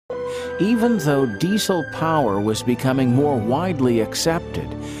Even though diesel power was becoming more widely accepted,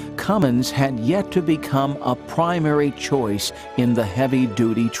 Cummins had yet to become a primary choice in the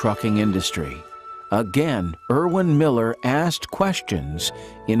heavy-duty trucking industry. Again, Irwin Miller asked questions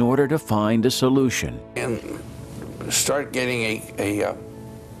in order to find a solution. And start getting a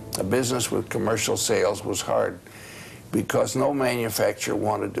business with commercial sales was hard because no manufacturer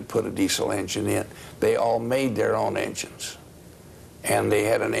wanted to put a diesel engine in. They all made their own engines, and they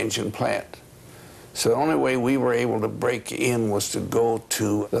had an engine plant. So the only way we were able to break in was to go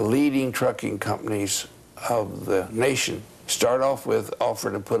to the leading trucking companies of the nation, start off with offer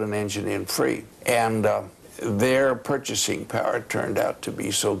to put an engine in free. And their purchasing power turned out to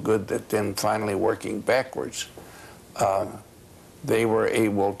be so good that then finally working backwards, they were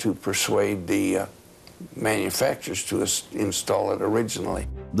able to persuade the manufacturers to install it originally.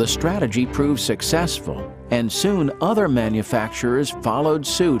 The strategy proved successful, and soon other manufacturers followed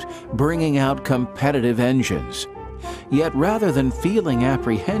suit, bringing out competitive engines. Yet rather than feeling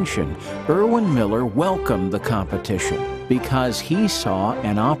apprehension, Irwin Miller welcomed the competition because he saw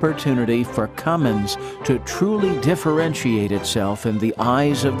an opportunity for Cummins to truly differentiate itself in the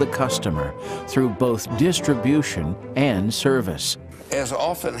eyes of the customer through both distribution and service. As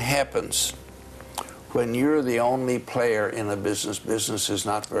often happens, when you're the only player in a business, business is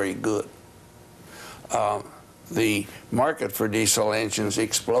not very good. The market for diesel engines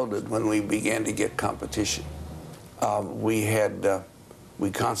exploded when we began to get competition. We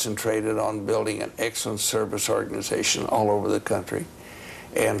concentrated on building an excellent service organization all over the country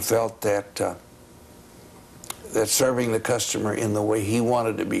and felt that, that serving the customer in the way he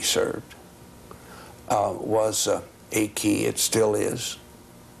wanted to be served was a key. It still is.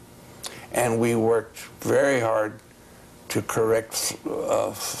 And we worked very hard to correct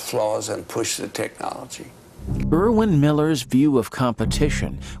flaws and push the technology. Irwin Miller's view of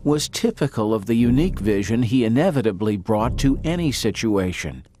competition was typical of the unique vision he inevitably brought to any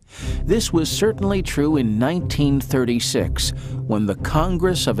situation. This was certainly true in 1936, when the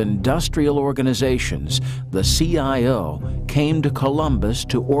Congress of Industrial Organizations, the CIO, came to Columbus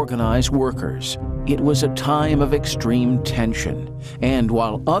to organize workers. It was a time of extreme tension, and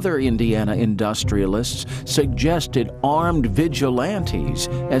while other Indiana industrialists suggested armed vigilantes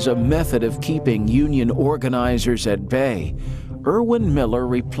as a method of keeping union organizers at bay, Irwin Miller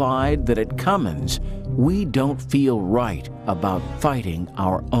replied that at Cummins, we don't feel right about fighting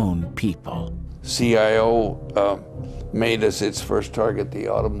our own people. CIO made us its first target, the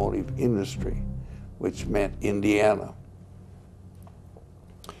automotive industry, which meant Indiana.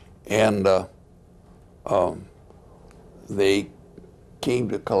 And they came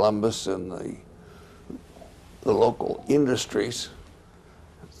to Columbus, and the local industries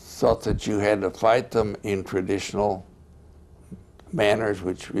thought that you had to fight them in traditional manners,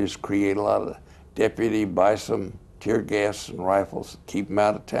 which is create a lot of deputy, buy some tear gas and rifles, keep them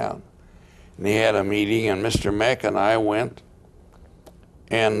out of town. And he had a meeting, and Mr. Mack and I went,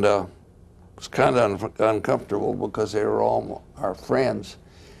 and it was kind of uncomfortable because they were all our friends.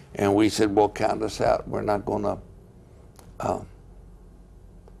 And we said, well, count us out. We're not going to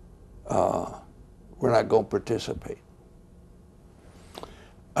participate.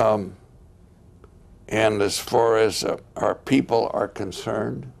 And as far as our people are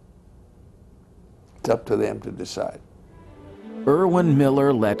concerned, it's up to them to decide. Irwin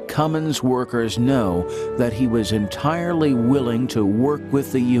Miller let Cummins workers know that he was entirely willing to work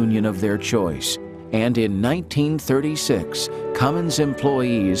with the union of their choice. And in 1936, Cummins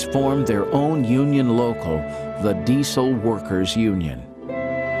employees formed their own union local, the Diesel Workers Union.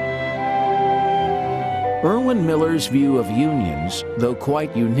 Irwin Miller's view of unions, though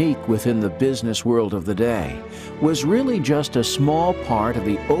quite unique within the business world of the day, was really just a small part of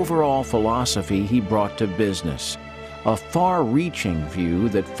the overall philosophy he brought to business, a far-reaching view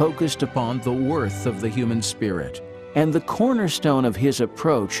that focused upon the worth of the human spirit. And the cornerstone of his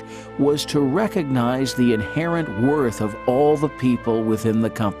approach was to recognize the inherent worth of all the people within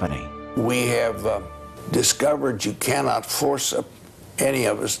the company. We have discovered you cannot force any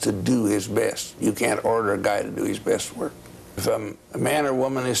of us to do his best. You can't order a guy to do his best work. If a man or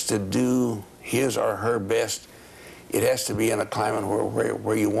woman is to do his or her best, it has to be in a climate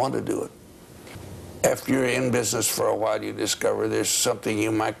where you want to do it. After you're in business for a while, you discover there's something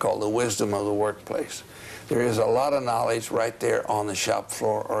you might call the wisdom of the workplace. There is a lot of knowledge right there on the shop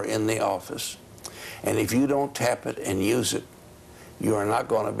floor or in the office. And if you don't tap it and use it, you are not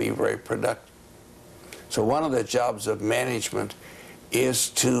going to be very productive. So one of the jobs of management is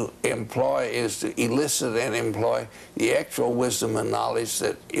to elicit and employ the actual wisdom and knowledge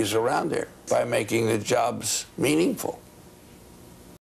that is around there by making the jobs meaningful.